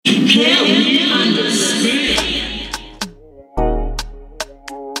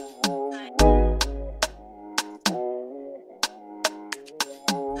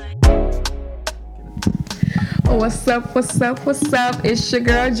What's up? It's your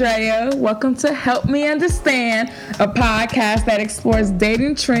girl Drea. Welcome to Help Me Understand, a podcast that explores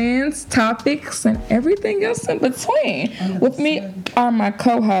dating trends, topics, and everything else in between. With me are my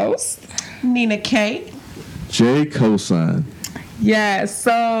co-hosts, Nina K. Jay Cosign. Yes,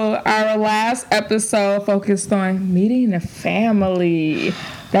 so our last episode focused on meeting the family.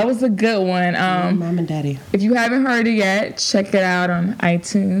 That was a good one. Mom and Daddy. If you haven't heard it yet, check it out on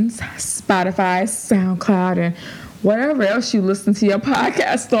iTunes, Spotify, SoundCloud, and whatever else you listen to your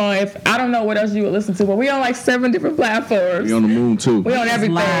podcast on. I don't know what else you would listen to, but we on like 7 different platforms. We on the moon too. We on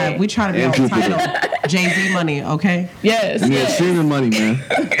everything. Live. We try to be on title. Jay-Z money, okay? Yes. Yeah, streaming money, man.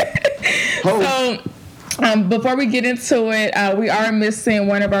 So, before we get into it, we are missing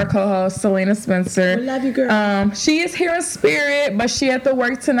one of our co-hosts, Selena Spencer. We love you, girl. She is here in spirit, but she had to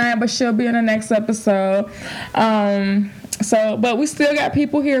work tonight, but she'll be in the next episode. But we still got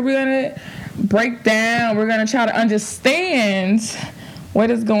people here. We're going to break down. We're going to try to understand what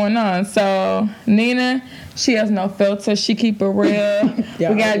is going on. So, Nina, she has no filter. She keep it real.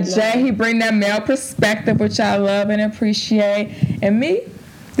 We got Jay. He bring that male perspective, which I love and appreciate. And me,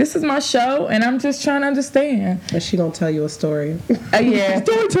 this is my show, and I'm just trying to understand. And she gonna tell you a story. Yeah.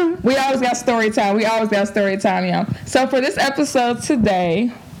 Story time. We always got story time, y'all. So for this episode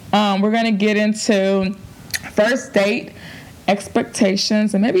today, we're going to get into first date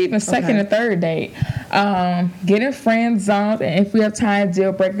expectations and maybe even second and third date. Getting friend zoned, and if we have time,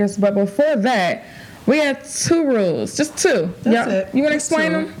 deal breakers. But before that, we have 2 rules. Just 2. That's it. You want to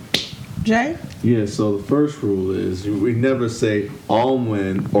explain them? Jay? Yeah, so the first rule is we never say all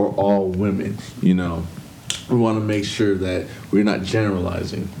men or all women, you know. We want to make sure that we're not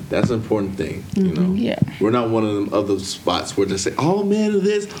generalizing. That's an important thing, you know. Yeah. We're not one of them other spots where they say all men are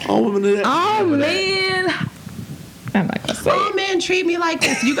this, all women are that. Oh, Never man. I'm not going to say Oh, it. man, treat me like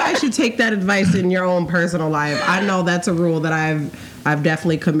this. You guys should take that advice in your own personal life. I know that's a rule that I've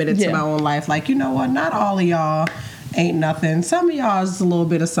definitely committed to my own life. Like, you know what? Not all of y'all ain't nothing. Some of y'all is a little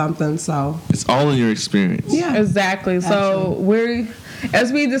bit of something, so. It's all in your experience. Yeah. Exactly. So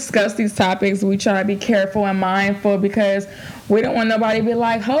as we discuss these topics, we try to be careful and mindful because we don't want nobody to be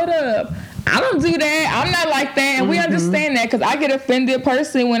like, hold up, I don't do that. I'm not like that. And we understand that because I get offended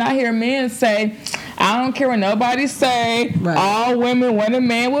personally when I hear men say, I don't care what nobody say. Right. All women want a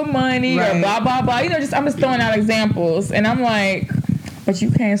man with money or blah, blah, blah. You know, I'm just throwing out examples. And I'm like, but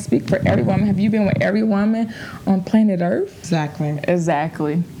you can't speak for every woman. Have you been with every woman on planet Earth?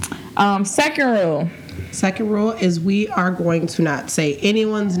 Exactly. Second rule is we are going to not say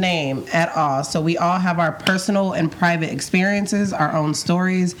anyone's name at all. So we all have our personal and private experiences, our own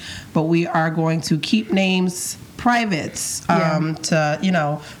stories, but we are going to keep names private to, you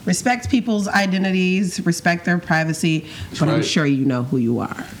know, respect people's identities, respect their privacy, but I'm sure you know who you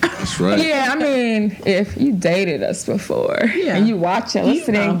are. That's right. Yeah, I mean, if you dated us before and you watch it,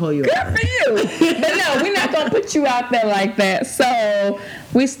 listening, you know who you good are. for you. But no, we're not going to put you out there like that. So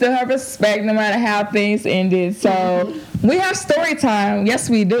we still have respect no matter how things ended. So we have story time. Yes,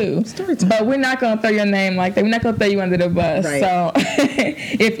 we do. Story time. But we're not going to throw your name like that. We're not going to throw you under the bus. Right. So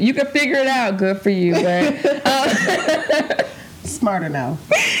if you can figure it out, good for you. But smarter now.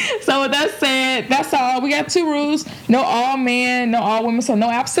 So with that said, that's all. We got 2 rules. No all men, no all women, so no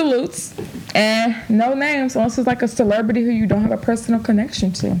absolutes. And no names unless it's like a celebrity who you don't have a personal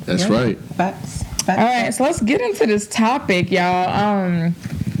connection to. That's right. Facts. All right, so let's get into this topic, y'all.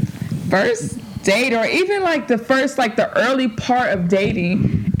 First date, or even like the first, like the early part of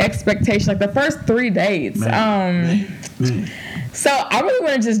dating expectation, like the first 3 dates. So I really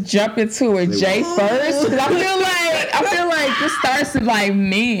want to just jump into it, Jay, first, because I feel like this starts with like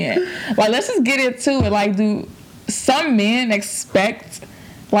men. Like, let's just get into it. Like, do some men expect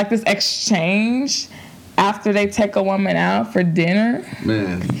like this exchange after they take a woman out for dinner?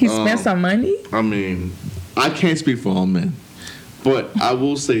 Man, he spent some money. I mean, I can't speak for all men, but I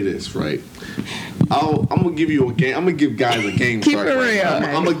will say this, right? I'm gonna give you a game. I'm gonna give guys a game. Keep it real.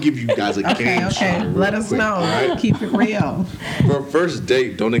 I'm gonna give you guys a game. Okay. Let us know. Right? Keep it real. For a first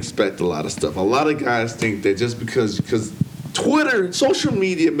date, don't expect a lot of stuff. A lot of guys think that just because Twitter, social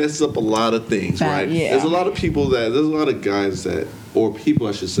media messes up a lot of things, right? Yeah. There's a lot of guys that, or people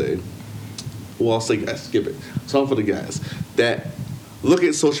I should say, well, I'll say guys, skip it. Talking for the guys that look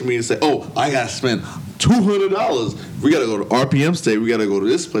at social media and say, oh, I gotta spend $200. We gotta go to RPM State. We gotta go to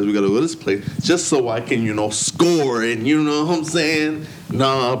this place. We gotta go to this place just so I can, score. And you know what I'm saying?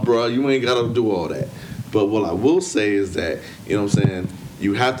 Nah, bro, you ain't gotta do all that. But what I will say is that, you know what I'm saying,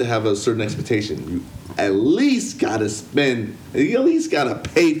 you have to have a certain expectation. You at least gotta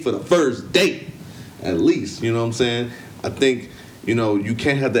pay for the first date. At least, you know what I'm saying? I think you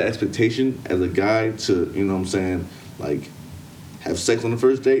can't have the expectation as a guy to, you know what I'm saying, like, have sex on the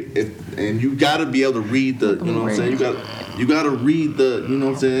first date. And you gotta be able to read the, you know what I'm saying, you gotta read the, you know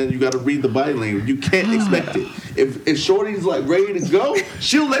what I'm saying, you gotta read the body language. You can't expect it. If Shorty's like ready to go,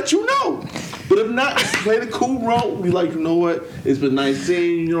 she'll let you know. But if not, play the cool role. Be like, you know what, it's been nice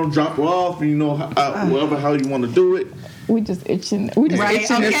seeing you, drop her off, and whatever, how you want to do it. We just itching. We just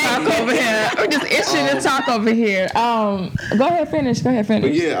itching to talk over here. We just itching to talk over here. Go ahead, finish.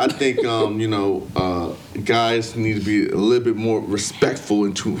 But yeah, I think guys need to be a little bit more respectful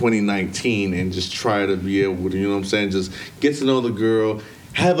in 2019 and just try to be able to, you know what I'm saying, just get to know the girl,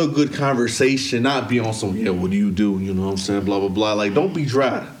 have a good conversation, not be on some, what do you do? You know what I'm saying, blah blah blah. Like, don't be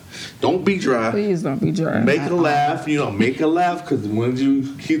dry. Don't be dry. Please don't be dry. Make her laugh, make her laugh, because when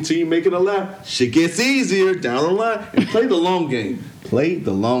you continue making her laugh, shit gets easier down the line. And play the long game. Play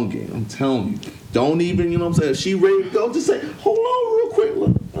the long game. I'm telling you. Don't even, you know what I'm saying, if she ready to go, just say, hold on real quick.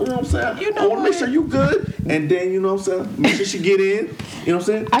 Look, you know what I'm saying? I want to make sure you good. And then, you know what I'm saying, make sure she get in. You know what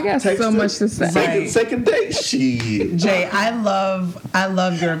I'm saying? I got so much to say. Second date. Shit. Jay, I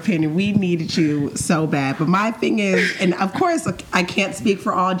love your opinion. We needed you so bad. But my thing is, and of course, I can't speak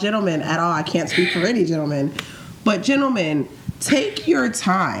for all gentlemen at all. I can't speak for any gentlemen. But gentlemen, take your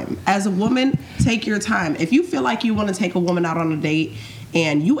time. As a woman, take your time. If you feel like you want to take a woman out on a date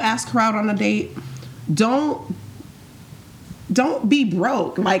and you ask her out on a date, don't be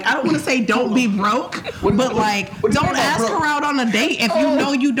broke. Like, I don't want to say don't be broke, but like, don't ask her out on a date if you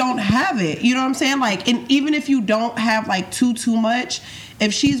know you don't have it. You know what I'm saying? Like, and even if you don't have like too much,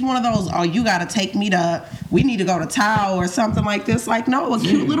 if she's one of those, you got to take me we need to go to Tao or something like this. Like, no, a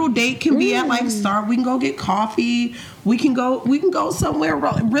cute little date can be at like Star. We can go get coffee. We can go somewhere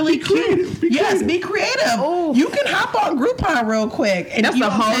really cute. Yes, be creative. Oh. You can hop on Groupon real quick. And that's a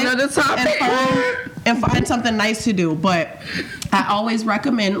whole nother topic. And find something nice to do. But I always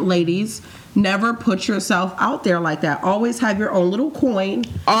recommend, ladies, never put yourself out there like that. Always have your own little coin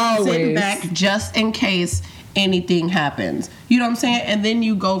sitting back just in case anything happens. You know what I'm saying? And then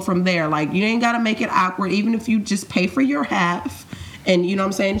you go from there. Like, you ain't got to make it awkward, even if you just pay for your half. And you know what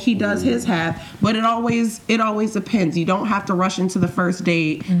I'm saying? He does his half. But it always depends. You don't have to rush into the first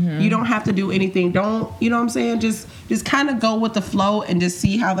date. Mm-hmm. You don't have to do anything. Don't, you know what I'm saying? Just kind of go with the flow and just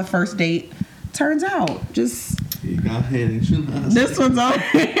see how the first date turns out. Just... You got ahead, this one's on.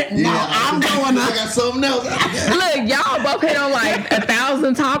 No, I'm going. I got something else. Look, y'all both hit on like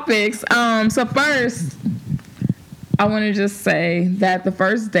 1,000 topics. So first, I want to just say that the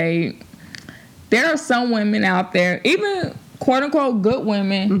first date, there are some women out there, even quote unquote good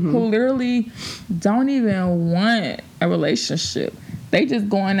women, who literally don't even want a relationship. They just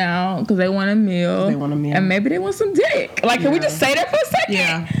going out because they want a meal. And maybe they want some dick. Like, can we just say that for a second?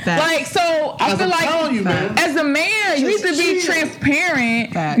 Yeah. Like, so I feel like as a man, you need to be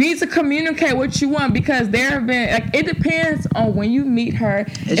transparent. Facts. You need to communicate what you want, because there have been, like, it depends on when you meet her.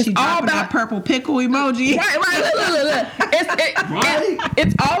 It's all about that purple pickle emoji. Right. Look.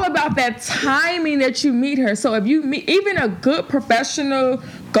 It's all about that timing that you meet her. So if you meet even a good professional,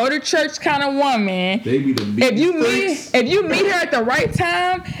 go to church kind of woman, if you meet her at the right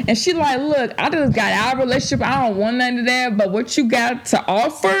time and she like, look, I just got out of a relationship, I don't want none of that, but what you got to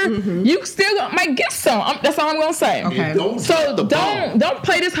offer, you still might get some. That's all I'm gonna say. Okay. Don't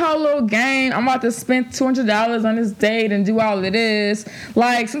play this whole little game. I'm about to spend $200 on this date and do all of this.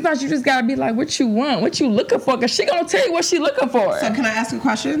 Like, sometimes you just gotta be like, what you want, what you looking for, because she gonna tell you what she looking for. So can I ask a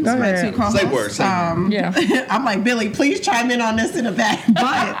question? Go ahead. My two co-hosts. Say word. Yeah. I'm like, Billy, please chime in on this in the back.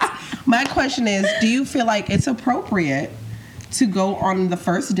 But my question is, do you feel like it's appropriate to go on the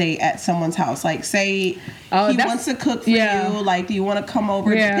first date at someone's house? Like, say he wants to cook for you. Like, do you want to come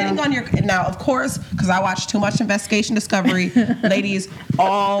over? Yeah. Depending on your... Now, of course, because I watch too much Investigation Discovery, ladies,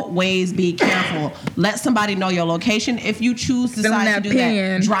 always be careful. Let somebody know your location. If you choose to decide to do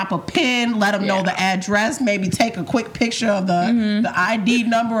that, drop a pin, let them know the address, maybe take a quick picture of the ID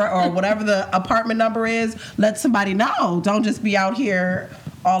number or whatever the apartment number is. Let somebody know. Don't just be out here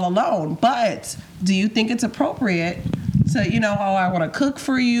all alone. But do you think it's appropriate to, I want to cook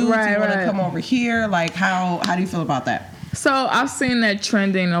for you. Do you want to come over here? Like, how do you feel about that? So I've seen that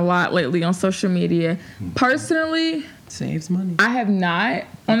trending a lot lately on social media. Personally, saves money. I have not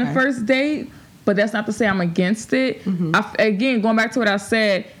on the first date, but that's not to say I'm against it. Again, going back to what I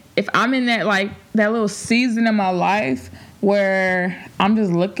said, if I'm in that little season in my life where I'm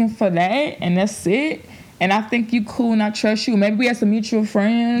just looking for that and that's it, and I think you cool and I trust you, maybe we have some mutual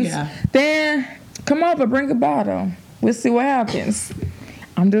friends, then come over, bring a bottle. We'll see what happens.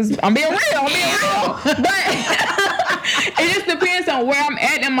 I'm being real. But It just depends on where I'm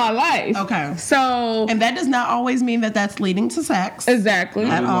at in my life. Okay. So, and that does not always mean that that's leading to sex. Exactly.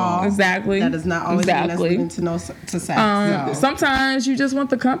 At all. Exactly. That does not always mean that's leading to sex. No. Sometimes you just want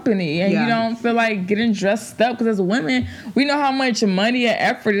the company and you don't feel like getting dressed up, because as women, we know how much money and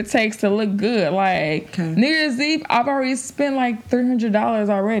effort it takes to look good. Like, New Year's Eve, I've already spent like $300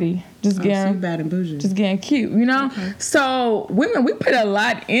 already. Just getting bad and bougie. Just getting cute, you know? Okay. So women, we put a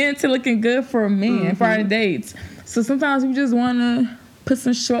lot into looking good for men, for our dates. So sometimes we just want to put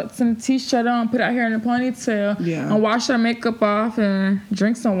some shorts and a t-shirt on, put our hair in a ponytail, and wash our makeup off and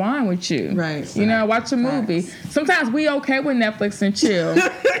drink some wine with you. Right. You know, watch a movie. Sometimes we okay with Netflix and chill.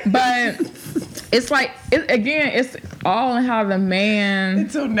 But it's like, it's all in how the man...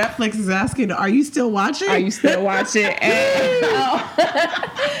 Until Netflix is asking, are you still watching? Are you still watching? And,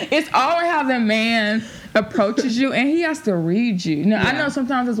 it's all in how the man approaches you, and he has to read you. Now, I know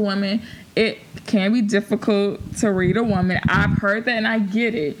sometimes as women, it can be difficult to read a woman. I've heard that, and I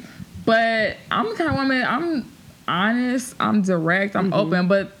get it. But I'm the kind of woman, I'm honest, I'm direct, I'm open,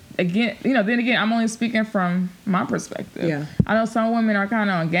 but then again, I'm only speaking from my perspective. Yeah. I know some women are kind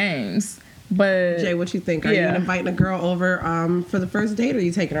of on games. But Jay, what you think? Are you inviting a girl over for the first date, or are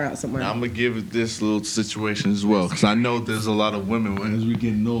you taking her out somewhere? I'm gonna give it this little situation as well, because I know there's a lot of women as we're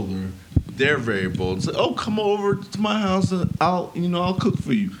getting older, they're very bold and say, "Oh, come over to my house and I'll cook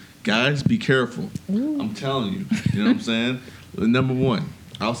for you." Guys, be careful. Ooh. I'm telling you. You know what I'm saying? Number one,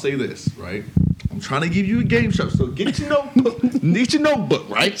 I'll say this, right? I'm trying to give you a game shop, so get your notebook. Get your notebook,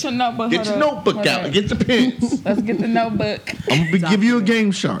 right? Get your notebook. Get your notebook out. Get your pens. Let's get the notebook. I'm gonna give you a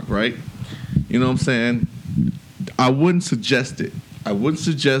game shark, right? You know what I'm saying? I wouldn't suggest it. I wouldn't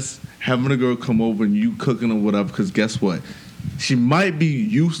suggest having a girl come over and you cooking or whatever, because guess what? She might be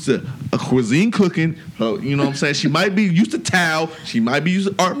used to a cuisine cooking. You know what I'm saying? She might be used to towel. She might be used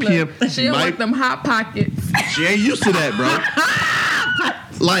to RPM. Look, she might want them Hot Pockets. She ain't used to that,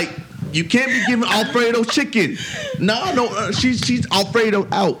 bro. Like, you can't be giving Alfredo chicken. No, she's Alfredo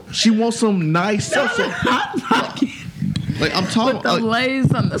out. She wants some nice stuff. Hot Pocket. Like, I'm talking with the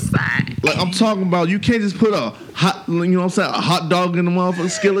lays on the side. Like, I'm talking about, you can't just put a hot, you know what I'm saying, a hot dog in the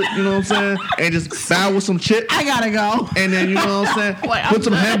motherfucking skillet, you know what I'm saying, and just bow with some chips. I gotta go. And then, you know what I'm saying, put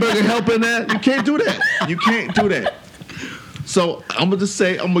some hamburger help in there. You can't do that. You can't do that. So I'm gonna just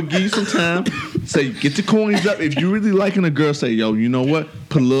say, I'm gonna give you some time. Say, get your coins up. If you really liking a girl, say, yo, you know what?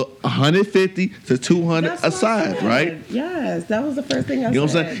 Put a little 150 to 200 aside, right? Yes, that was the first thing I said. You know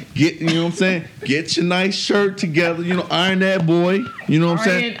what I'm saying? You know what I'm saying? Get your nice shirt together. You know, iron that boy. You know what I'm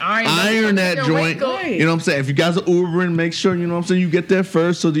saying? Iron that joint. You know what I'm saying? If you guys are Ubering, make sure, you know what I'm saying, you get there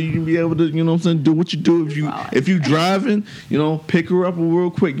first so that you can be able to, you know what I'm saying, do what you do. If you driving, you know, pick her up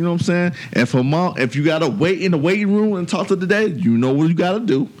real quick. You know what I'm saying? And if you gotta wait in the waiting room and talk to the dad, you know what you gotta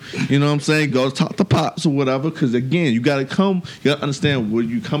do. You know what I'm saying? Go talk to pops or whatever. Because again, you gotta understand where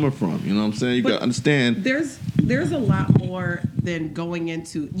you coming from. You know what I'm saying? You gotta understand. There's a lot more than going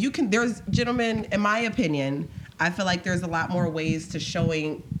into. There's, gentlemen, in my opinion, I feel like there's a lot more ways to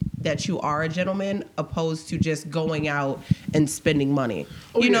showing that you are a gentleman opposed to just going out and spending money.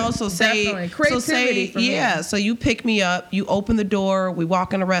 So say so you pick me up, you open the door, we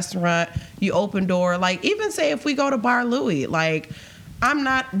walk in a restaurant, you open door, like even say if we go to Bar Louie, like I'm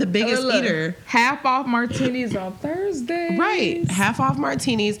not the biggest eater. Half off martinis on Thursdays. Right. Half off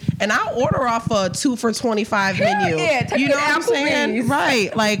martinis. And I'll order off a 2 for $25 menu. Yeah, you know what I'm saying?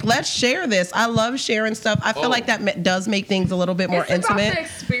 Right. Like, let's share this. I love sharing stuff. I feel like that does make things a little bit more intimate. About the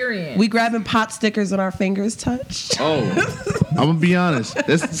experience. We grabbing pot stickers and our fingers touch. Oh, I'm gonna be honest.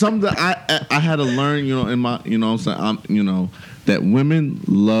 It's something that I had to learn, in my, what I'm saying, that women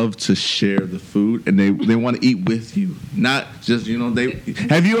love to share the food and they want to eat with you, not just they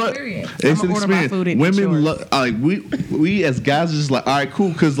have you. It's an experience. Women love, like we as guys are just like, all right, cool,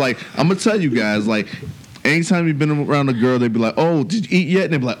 because like I'm gonna tell you guys, like anytime you've been around a girl, they'd be like, oh, did you eat yet?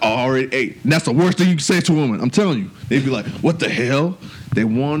 And they'd be like, oh, I already ate. And that's the worst thing you can say to a woman. I'm telling you. They'd be like, what the hell? They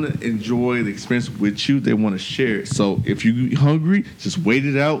want to enjoy the experience with you. They want to share it. So if you're hungry, just wait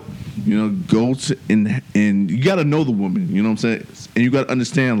it out. Go to and you got to know the woman. You know what I'm saying? And you got to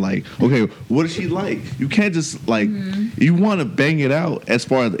understand, like, okay, what is she like? You can't just like you want to bang it out as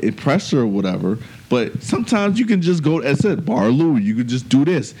far as impress her or whatever. But sometimes you can just go, as I said, Bar Louie. You could just do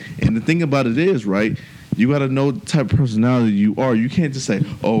this. And the thing about it is, right? You got to know the type of personality you are. You can't just say,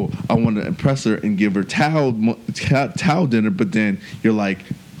 oh, I want to impress her and give her towel dinner, but then you're like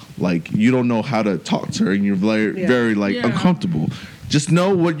you don't know how to talk to her and you're very uncomfortable. Just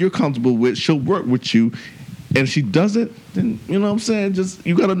know what you're comfortable with. She'll work with you. and she does it, then you know what I'm saying. Just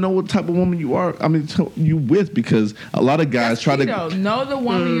you got to know what type of woman you are. I mean, you with, because a lot of guys try to know the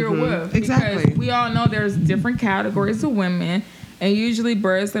woman you're with. Exactly. Because we all know there's different categories of women, and usually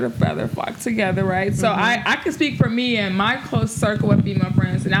birds that are feather flock together, right? So I can speak for me and my close circle of female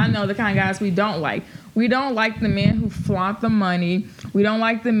friends, and I know the kind of guys we don't like. We don't like the men who flaunt the money. We don't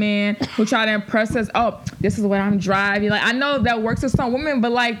like the men who try to impress us. Oh, this is what I'm driving. Like, I know that works with some women,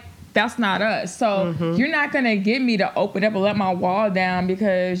 but like, that's not us. So you're not going to get me to open up and let my wall down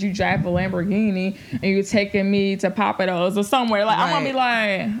because you drive a Lamborghini and you're taking me to Papados or somewhere. Like, I'm going to be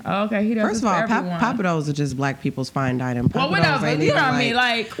like, oh, okay, he does First this of all, for everyone. Papados are just black people's fine dining. Well, whatever. You know what I mean?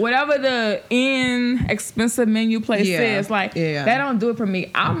 Like, whatever the inexpensive menu place is, like, that don't do it for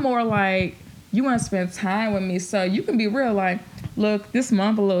me. I'm more like, you want to spend time with me so you can be real. Like, look, this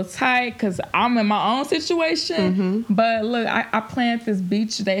month a little tight because I'm in my own situation. But look, I planned this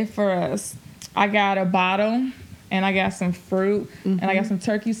beach day for us. I got a bottle and I got some fruit and I got some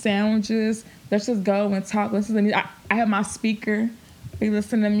turkey sandwiches. Let's just go and talk. Listen to music. I have my speaker. We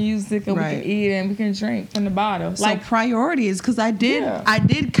listen to music and we can eat and we can drink from the bottle. So like priorities, because I did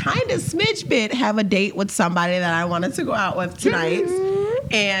kind of smidge bit have a date with somebody that I wanted to go out with tonight.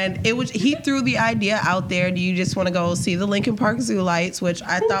 And he threw the idea out there. Do you just want to go see the Lincoln Park Zoo lights, which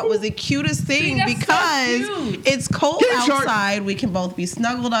I thought was the cutest thing because it's cold outside. We can both be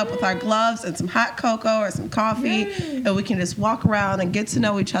snuggled up with our gloves and some hot cocoa or some coffee, and we can just walk around and get to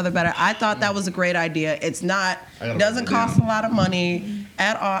know each other better. I thought that was a great idea. It's not doesn't cost a lot of money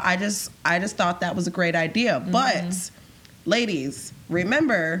at all. I just thought that was a great idea. But ladies,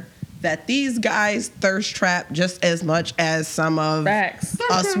 remember that these guys thirst trap just as much as some of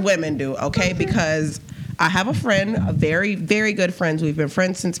us women do, okay? Because I have a friend, a very, very good friend. We've been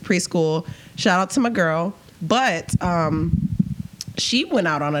friends since preschool. Shout out to my girl. But she went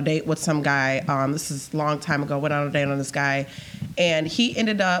out on a date with some guy. This is a long time ago. Went on a date on this guy. And he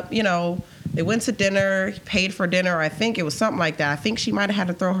ended up, they went to dinner, he paid for dinner. I think it was something like that. I think she might have had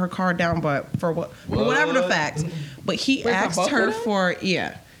to throw her card down, but for whatever the fact. But he asked her for,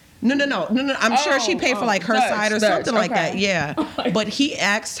 No. I'm sure she paid for like her side or something like that. Yeah. But he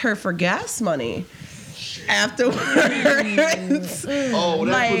asked her for gas money afterwards. Oh,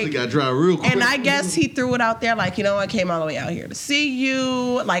 that pussy got dry real quick. And I guess he threw it out there like, I came all the way out here to see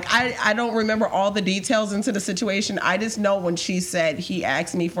you. Like, I don't remember all the details into the situation. I just know when she said he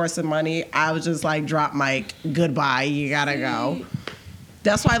asked me for some money, I was just like, drop mic, goodbye, you gotta go.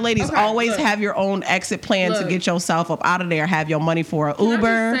 That's why, ladies, always have your own exit plan to get yourself up out of there. Have your money for an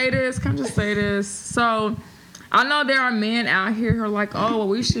Uber. Can I just say this? So, I know there are men out here who are like, oh, well,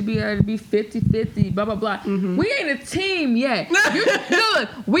 we should be able to be 50-50, blah, blah, blah. We ain't a team yet. Look,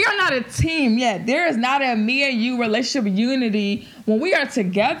 we are not a team yet. There is not a me and you relationship unity. When we are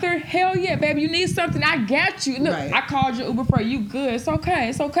together, hell yeah, baby, you need something, I got you. Look, I called your Uber for you. Good. It's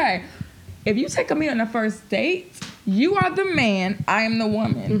okay. If you take me on the first date, you are the man, I am the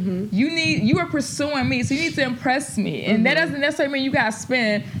woman. You are pursuing me, so you need to impress me. And that doesn't necessarily mean you gotta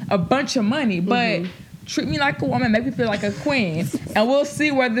spend a bunch of money, but treat me like a woman, make me feel like a queen, and we'll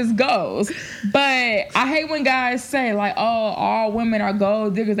see where this goes. But I hate when guys say like, oh, all women are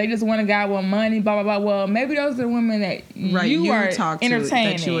gold diggers, they just want a guy with money, blah, blah, blah. Well, maybe those are the women that you are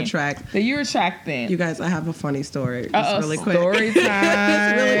entertaining, that you attract. That you're attracting. You guys, I have a funny story. Just really quick. Story time.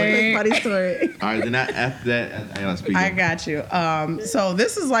 It's really quick, funny story. All right, then after that, I gotta speak. I got you. So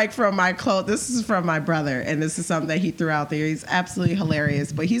this is like from this is from my brother, and this is something that he threw out there. He's absolutely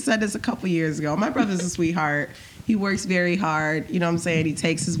hilarious. But he said this a couple years ago. My brother's a sweetheart. He works very hard. You know what I'm saying? He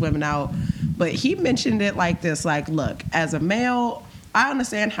takes his women out. But he mentioned it like this, like, look, as a male, I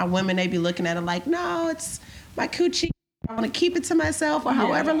understand how women, they be looking at it like, no, it's my coochie. I want to keep it to myself or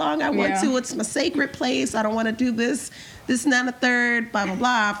however long I want to. It's my sacred place. I don't want to do this, and that, and a third, blah, blah,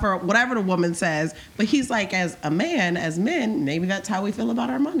 blah, for whatever the woman says. But he's like, as a man, as men, maybe that's how we feel about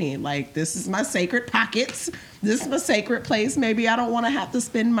our money. Like, this is my sacred pockets. This is my sacred place. Maybe I don't want to have to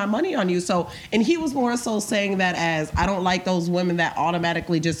spend my money on you. So, and he was more so saying that as, I don't like those women that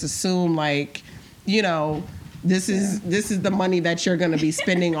automatically just assume like, this is the money that you're going to be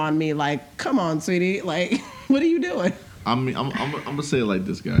spending on me. Like, come on, sweetie. Like, what are you doing? I'm gonna say it like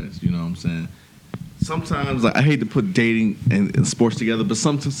this, guys. You know what I'm saying? Sometimes, like, I hate to put dating and sports together, but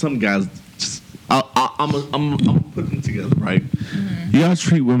some guys, just, I'm putting them together, right? You gotta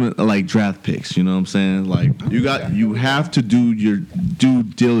treat women like draft picks. You know what I'm saying? Like you have to do your due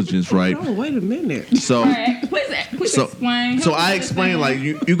diligence, right? Oh, wait a minute. So. Please explain. So I explain like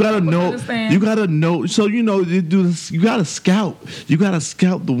you gotta know understand. you gotta know so you do this, you gotta scout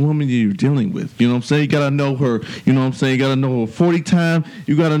the woman you're dealing with. You know what I'm saying? You gotta know her, you know what I'm saying? You gotta know her 40 time,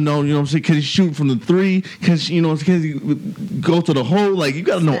 you gotta know, you know what I'm saying, can she shoot from the 3? Can she, you know, can she go to the hole? Like you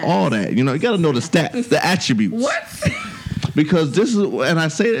gotta know all that. You know, you gotta know the stats, the attributes. What? Because this is, and I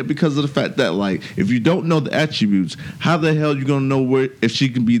say that because of the fact that, like, if you don't know the attributes, how the hell you gonna know if she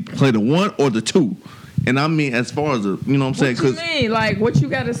can play the 1 or the 2? And I mean, as far as you know what I'm saying? What you mean? Like, what you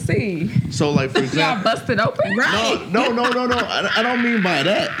got to see? So, like, for Y'all example. busted open? Right. No. I don't mean by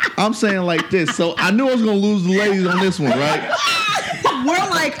that. I'm saying like this. So, I knew I was going to lose the ladies on this one, right? We're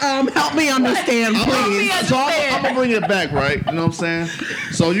like, help me understand, please. So, I'm going to bring it back, right? You know what I'm saying?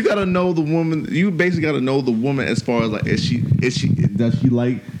 So, you got to know the woman. You basically got to know the woman as far as, like, does she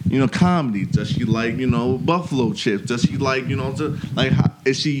like, you know, comedy? Does she like, you know, buffalo chips? Does she like, you know, like, how,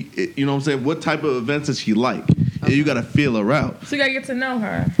 is she, you know what I'm saying? What type of events does she like? And you got to feel her out. So you got to get to know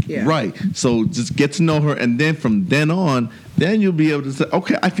her. Yeah. Right. So just get to know her. And then from then on, then you'll be able to say,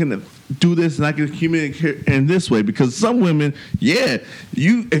 okay, I can do this and I can communicate in this way. Because some women,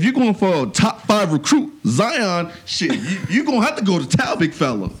 if you're going for a top 5 recruit, Zion, shit, you're going to have to go to town, big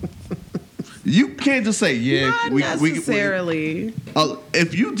fella. You can't just say, Not necessarily.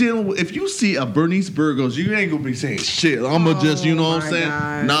 If you see a Bernice Burgos, you ain't gonna be saying shit. I'm gonna just, you know what I'm saying?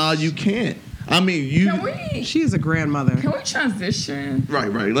 Gosh. Nah, you can't. I mean, She is a grandmother. Can we transition? Right.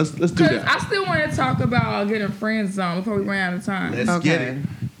 Let's do Because that. I still want to talk about getting friend zone before we run out of time. Let's get it.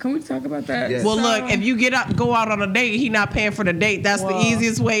 Can we talk about that? Yes. Well, So- look, if you go out on a date, he not paying for the date. That's the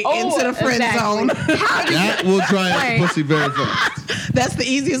easiest way Oh, into the friend exactly. zone. That will dry up pussy very fast. That's the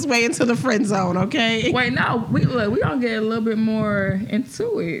easiest way into the friend zone. Okay. Wait, no, we gonna get a little bit more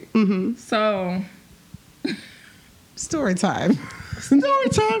into it. Mm-hmm. So, Story time. Story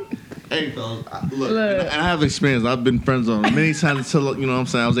time. Hey, fellas, look, and I have experience. I've been friend zoned many times until, you know what I'm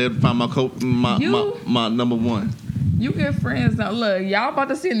saying, I was able to find my number one. you get friend zone. Look, y'all about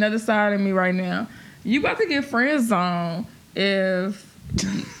to see another side of me right now. You about to get friend zone if.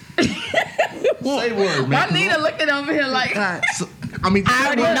 Say word, man. Why Nina looking over here like? So, I mean, I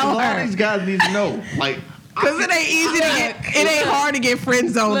already know all her. these guys need to know. Like, Because it ain't easy to get. It ain't hard to get friend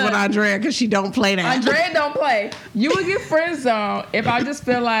zoned with Look. Andrea because she don't play that. Andrea don't play. You would get friend zone if I just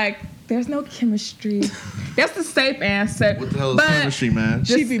feel like there's no chemistry. That's the safe answer. what the hell is chemistry, man?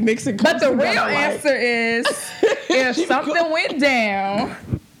 She be mixing. But the cups real together, like- answer is if something went down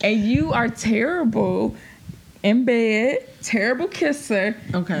and you are terrible in bed, terrible kisser,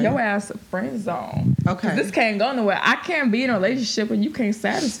 Okay. your ass friend zone. Okay. 'Cause this can't go nowhere. I can't be in a relationship when you can't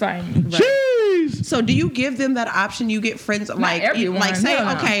satisfy me. Jeez. So do you give them that option? You get friends like everyone, like say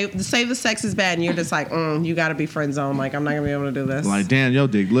no. okay, say the sex is bad and you're just like you got to be friend zone. Like I'm not gonna be able to do this. Like, damn, your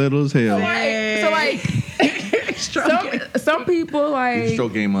dick little as hell. So like some people like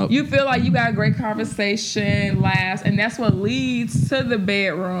Stroke game up. you feel like you got a great conversation last, and that's what leads to the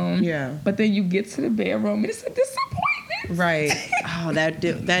bedroom. Yeah. But then you get to the bedroom and it's a disappointment. Right. Oh,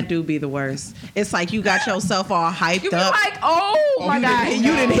 that do be the worst. It's like you got yourself all hyped You be up. like, oh my you God. didn't-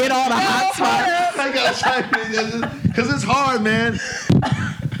 you didn't hit all the hot spots. I gotta try because it's hard, man.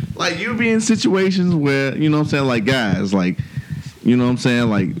 Like, you be in situations where, you know what I'm saying, like, guys, like, you know what I'm saying,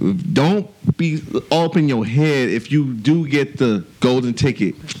 like, don't be all up in your head if you do get the golden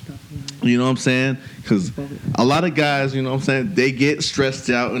ticket. You know what I'm saying? Because a lot of guys, you know what I'm saying, they get stressed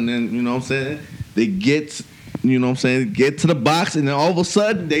out and then, you know what I'm saying, they get, you know what I'm saying, get to the box and then all of a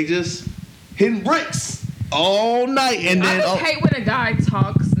sudden they just hitting bricks all night. And I then just hate when a guy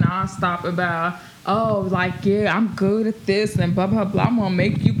talks nonstop about, oh, like, yeah, I'm good at this and blah, blah, blah. I'm going to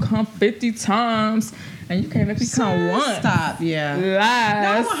make you come 50 times and you can't make me come once. Stop.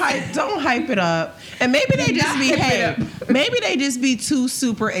 Yeah. Lies. Don't hype it up. And maybe they just be Hype it maybe they just be too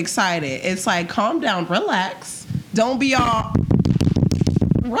super excited. It's like calm down, relax. Don't be all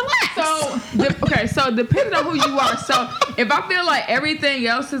relax. So depending on who you are. So if I feel like everything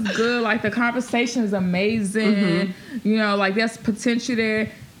else is good, like the conversation is amazing, you know, like there's potential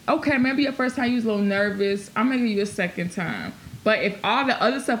there. Okay, maybe your first time you was a little nervous. I'm gonna give you a second time. But if all the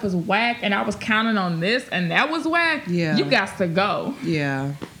other stuff was whack and I was counting on this and that was whack, Yeah. you got to go.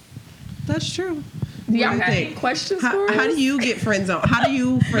 Yeah. That's true. Do y'all What do you have any think? questions for us? How do you get friend zone? How do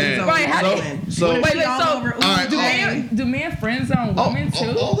you friend zone? Right, how do you- women? so- What if Wait, she wait, all so over, right, do, oh. men friend zone women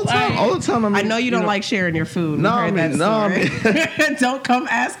too? all the time. Like, All the time. I know you don't like sharing your food. We No, heard man, that story. Don't come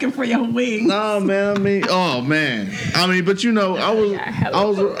asking for your wings. No, man. I mean, oh man. I mean, but you know, I was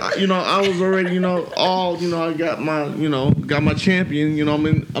already, I got my champion. You know, I'm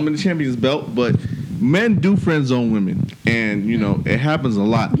in the champion's belt. But men do friend zone women, and you know, it happens a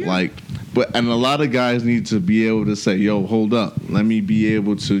lot. Yeah. Like, and a lot of guys need to be able to say, "Yo, hold up, let me be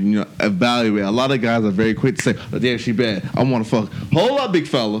able to, evaluate." A lot of guys are very quick to say, "Oh, damn, she bad. I want to fuck." Hold up, big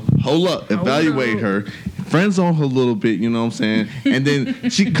fella. Hold up. Evaluate her. Friend zone her a little bit, you know what I'm saying? And then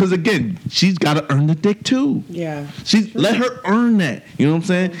because again, she's got to earn the dick too. Yeah. Let her earn that. You know what I'm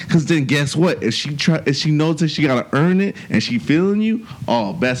saying? Because then guess what? If she knows that she got to earn it and she feeling you,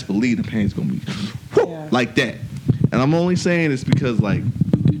 oh, best believe the pain's gonna be like that. And I'm only saying this because like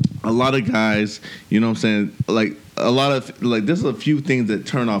a lot of guys, you know what I'm saying? Like a lot of like there's a few things that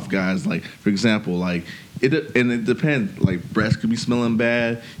turn off guys. Like for example, like. It depends. Like breasts could be smelling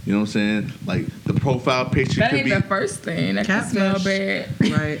bad. You know what I'm saying? Like the profile picture that could ain't be. the first thing that can smell bad.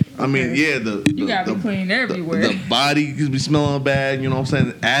 Right. I mean, yeah, You gotta be clean everywhere. The body could be smelling bad. You know what I'm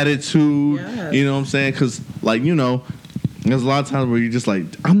saying? Attitude. Yes. You know what I'm saying? Because like there's a lot of times where you're just like,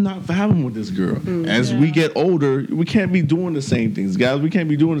 I'm not vibing with this girl. As we get older, we can't be doing the same things, guys. We can't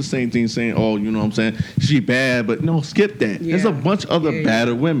be doing the same things, saying, "Oh, you know what I'm saying? She bad," but no, skip that. There's a bunch of other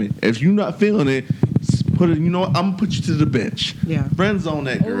badder women. If you're not feeling it, put it. You know what? I'm gonna put you to the bench. Yeah. Friend zone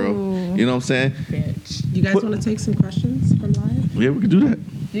that girl. Ooh. You know what I'm saying? Bitch. You guys want to take some questions from live? Yeah, we can do that.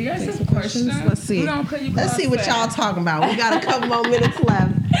 You guys Take have some questions. questions? Let's see. We gonna put you Let's see what y'all close. talking about. We got a couple more minutes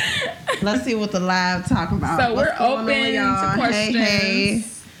left. Let's see what the live talking about. So What's we're going on, open y'all? to questions. Hey,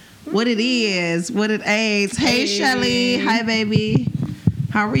 what it is, what it aids. Hey, Shelly. Hi, baby.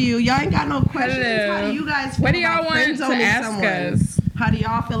 How are you? Y'all ain't got no questions. Hello. How do you guys feel What do y'all about want friend to zoning ask someone? us? How do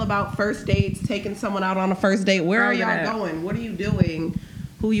y'all feel about first dates, taking someone out on a first date? Where are Over y'all that. going? What are you doing?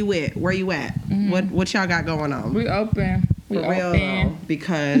 Who you with? Where you at? What y'all got going on? We open. We For real, though, open.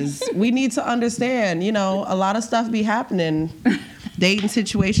 because we need to understand, a lot of stuff be happening. Dating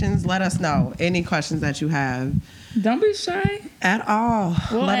situations, let us know. Any questions that you have Don't be shy. at all,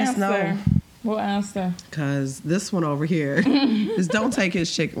 We'll let answer. us know. We'll answer. Because this one over here is don't take his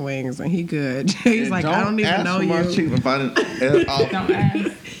chicken wings and he good. He's like, I don't even know you. If I didn't, Don't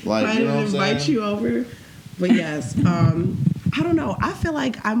ask. like, I you know didn't what I'm invite saying? you over. But yes, I don't know. I feel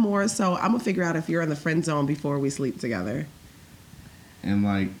like I'm more so, I'm going to figure out if you're in the friend zone before we sleep together. And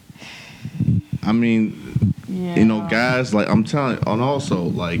like, I mean, Yeah. guys, like I'm telling, and also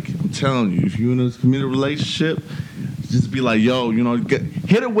like I'm telling you, if you're in a committed relationship, just be like, yo,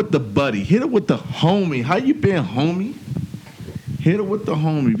 hit it with the buddy, hit it with the homie. How you been, homie? Hit it with the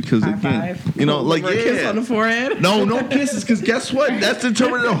homie because High again, five. like Give her a kiss on the forehead. no kisses, because guess what? That's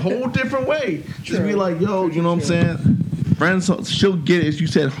determined in a whole different way. Just be like, yo, you know what I'm saying? Friends, she'll get it if you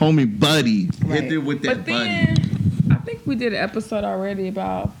said homie, buddy. Right. Hit it with that But buddy. then, I think we did an episode already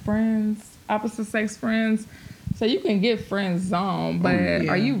about friends, opposite sex friends. So you can get friend zone, but yeah.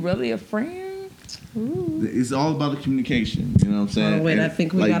 are you really a friend? Ooh. It's all about the communication. You know what I'm saying? Oh, wait, And, I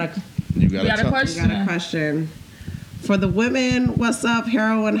think we like, got a You got We got a We question. got a question. For the women, what's up,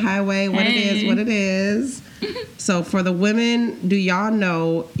 Heroin Highway? What it is, Hey. what it is. So for the women, do y'all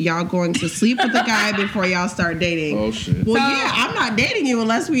know y'all going to sleep with the guy before y'all start dating? Oh shit. Well, So- yeah, I'm not dating you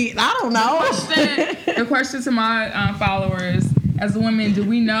unless I don't know. The question to my followers, as women, do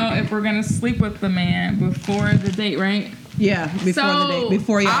we know if we're gonna sleep with the man before the date, right? Yeah, before the date,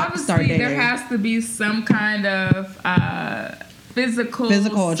 before y'all obviously start dating. there has to be some kind of physical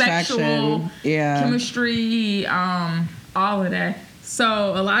Physical sexual attraction. Yeah. chemistry, all of that.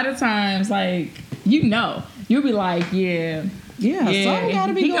 So a lot of times, like, you'll be like, yeah, something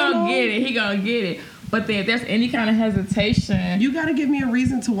gotta be he going gonna on. get it, he gonna get it. But then if there's any kind of hesitation, You got to give me a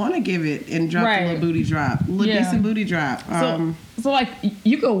reason to want to give it and drop Right. a little booty drop, little Yeah. decent booty drop. so like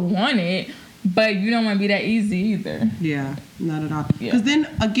you could want it, but you don't want to be that easy either. Yeah, not at all. Yeah. Because then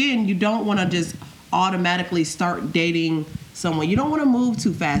again, you don't want to just automatically start dating someone. You don't want to move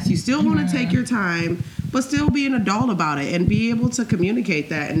too fast. You still want to take your time, but still be an adult about it and be able to communicate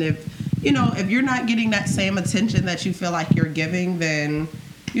that. And if you're not getting that same attention that you feel like you're giving, then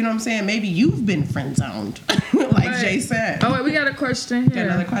you know what I'm saying? Maybe you've been friend zoned, like Right. Jay said. Oh wait, we got a question here.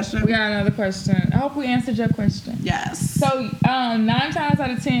 Got another question? We got another question. I hope we answered your question. Yes. So 9 times out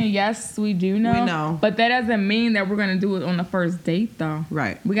of 10, yes, we do know. We know. But that doesn't mean that we're gonna do it on the first date, though.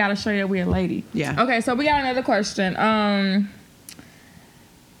 Right. We gotta show you that we're a lady. Yeah. Okay, so we got another question.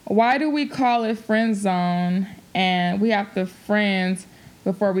 Why do we call it friend zone and we have to friends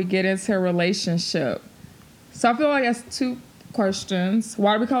before we get into a relationship? So I feel like that's two questions.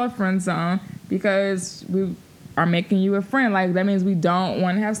 Why do we call it friend zone? Because we are making you a friend. Like, that means we don't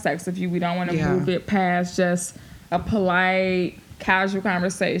want to have sex with you. We don't want to move it past just a polite, casual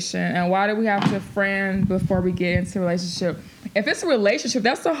conversation. And why do we have to friend before we get into a relationship? If it's a relationship,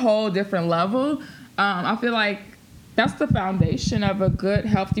 that's a whole different level. I feel like that's the foundation of a good,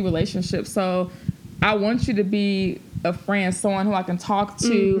 healthy relationship. So I want you to be a friend, someone who I can talk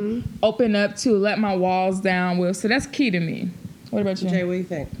to, open up to, let my walls down with. So that's key to me. What about you? Jay, what do you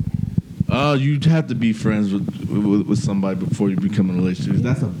think? You'd have to be friends with somebody before you become in a relationship.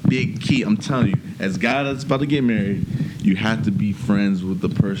 That's a big key. I'm telling you, as a guy that's about to get married, you have to be friends with the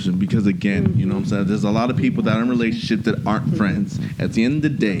person because, again, you know what I'm saying? There's a lot of people that are in relationships that aren't friends. At the end of the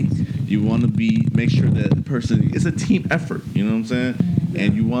day, you want to make sure that the person, it's a team effort, you know what I'm saying?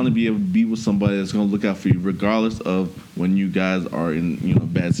 And you want to be able to be with somebody that's going to look out for you regardless of when you guys are in, you know, a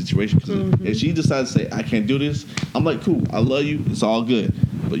bad situation. Because if she decides to say, I can't do this, I'm like, cool, I love you, it's all good.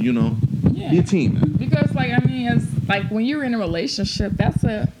 But, you know, be a team. Because, like, I mean, it's like when you're in a relationship, that's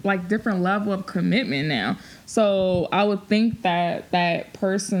a like different level of commitment now. So I would think that that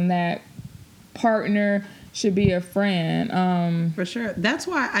person, that partner, should be a friend. For sure. That's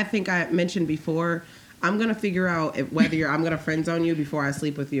why I think I mentioned before, I'm gonna figure out whether I'm gonna friend zone you before I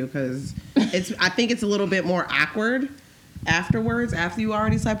sleep with you, because I think it's a little bit more awkward afterwards, after you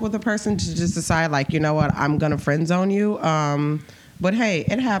already slept with a person, to just decide, like, you know what, I'm gonna friend zone you. But hey,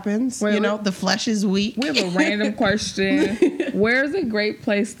 it happens. Wait, you know, the flesh is weak. We have a random question. Where's a great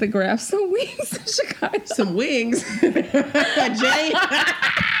place to grab some wings in Chicago? Some wings. Jay.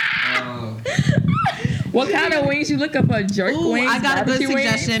 What kind of wings? You look up a jerk wings? I got a good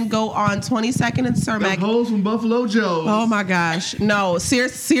suggestion. Wings? Go on 22nd and Cermak. The hoes from Buffalo Joe's. Oh my gosh. No,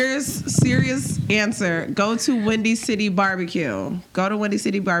 serious answer. Go to Windy City Barbecue. Go to Windy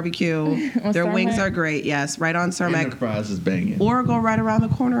City Barbecue. Their wings are great. Yes, right on Cermak. And the fries is banging. Or go right around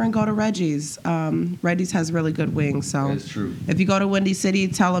the corner and go to Reggie's. Reggie's has really good wings. So That's true. If you go to Windy City,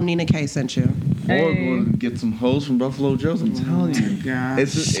 tell them Nina K sent you. Or go to get some hoes from Buffalo Joe's. I'm telling you. Gosh.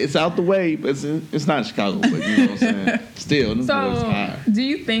 It's out the way, but it's not Chicago, but you know what I'm saying? Still, this boy's high. Do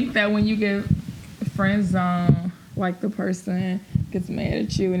you think that when you get friend zone, like the person gets mad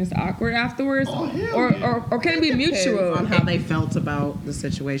at you and it's awkward afterwards? Or can it be mutual? On how they felt about the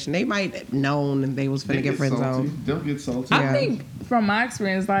situation. They might have known and they was finna get friend zoned. They'll get salty. I think from my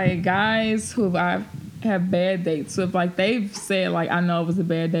experience, like guys who I've have bad dates, so if like they've said like, I know it was a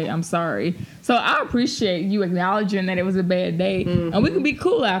bad date, I'm sorry. So I appreciate you acknowledging that it was a bad date, and we can be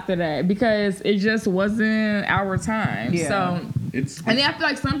cool after that because it just wasn't our time. So and then I feel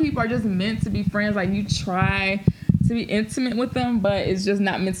like some people are just meant to be friends. Like you try to be intimate with them, but it's just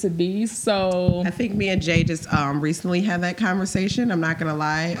not meant to be. So I think me and Jay just recently had that conversation. I'm not gonna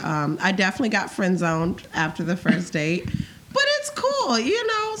lie. I definitely got friend zoned after the first date, but it's cool. You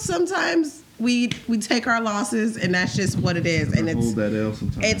know, sometimes we take our losses, and that's just what it is. And hold that L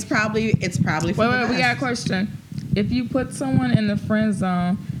sometimes. It's probably for wait, we got a question. If you put someone in the friend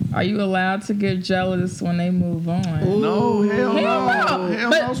zone, are you allowed to get jealous when they move on? No, hell no. Hell no.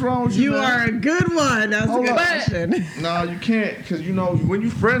 What's wrong with you? You are a good one. That's a good question. No, you can't, because you know when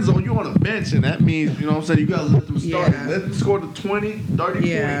you friend zone, you on a bench, and that means, you know what I'm saying, you gotta let them start. Yeah. Let them score the 20, 30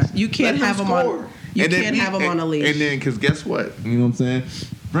 points. You can't have them on. You can't have them on a leash. And then, because guess what? You know what I'm saying?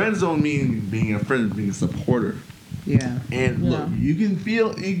 Friend zone means being a friend, being a supporter. Yeah. And look, you can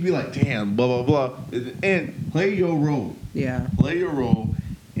be like, damn, blah, blah, blah. And play your role. Yeah. Play your role.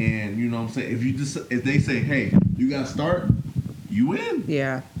 And you know what I'm saying? If they say, hey, you got to start, you win.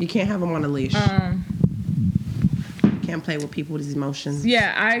 Yeah. You can't have them on a leash. Can't play with people's emotions.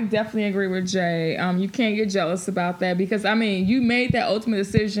 Yeah, I definitely agree with Jay. You can't get jealous about that because, I mean, you made that ultimate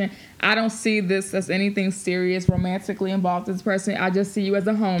decision. I don't see this as anything serious, romantically involved with this person. I just see you as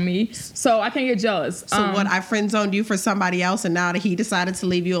a homie. So I can't get jealous. So what, I friend zoned you for somebody else, and now that he decided to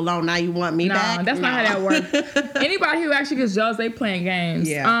leave you alone, now you want me back? No, that's not how that works. Anybody who actually gets jealous, they playing games.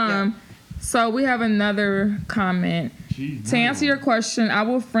 Yeah. So we have another comment. To answer your question, I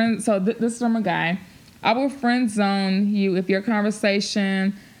will friend... So this is from a guy. I will friend zone you if your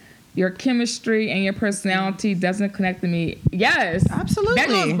conversation, your chemistry, and your personality doesn't connect to me. Yes. Absolutely. That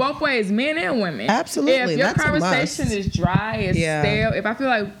goes both ways, men and women. Absolutely. If your That's conversation is dry, it's stale, if I feel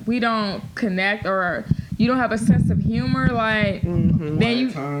like we don't connect or you don't have a sense of humor, like, then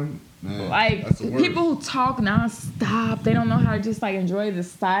you... Man, Like that's the worst. people who talk nonstop, they don't know how to just like enjoy the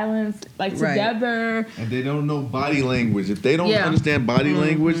silence, like Right. together. And they don't know body language. If they don't Yeah. understand body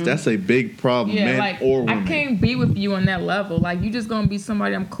language, that's a big problem, Yeah, man like or I woman. can't be with you on that level. Like you just gonna be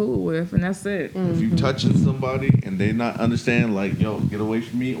somebody I'm cool with, and that's it. If you touching somebody and they not understand, like, yo, get away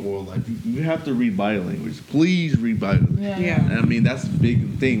from me, or like you have to read body language. Please read body language. Yeah. And I mean, that's a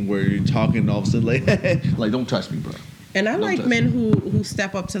big thing where you're talking all of a sudden like don't touch me, bro. And I Don't like touch men who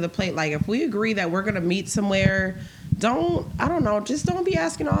step up to the plate. Like if we agree that we're gonna meet somewhere, just don't be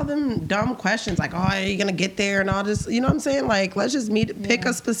asking all them dumb questions like, oh, are you gonna get there and all this, you know what I'm saying? Like let's just pick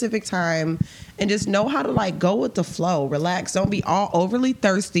a specific time and just know how to like go with the flow, relax. Don't be all overly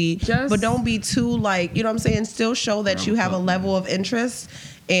thirsty, but don't be too like, you know what I'm saying? Still show that you have a level of interest,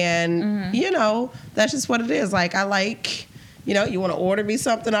 and you know that's just what it is. Like I like. You know, you want to order me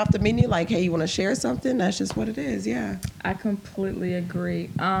something off the menu, like, hey, you want to share something? That's just what it is, yeah. I completely agree.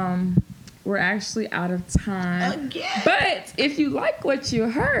 We're actually out of time. Again. But if you like what you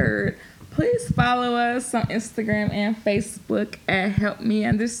heard, please follow us on Instagram and Facebook at Help Me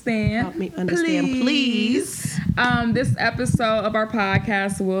Understand. Help me understand, please. This episode of our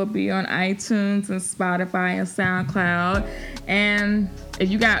podcast will be on iTunes and Spotify and SoundCloud. And if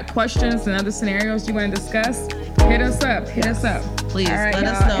you got questions and other scenarios you want to discuss, hit us up. Please, Please, all right, let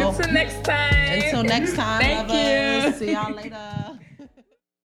us y'all. know. Until next time. Until next time, Thank lovers. you. See y'all later.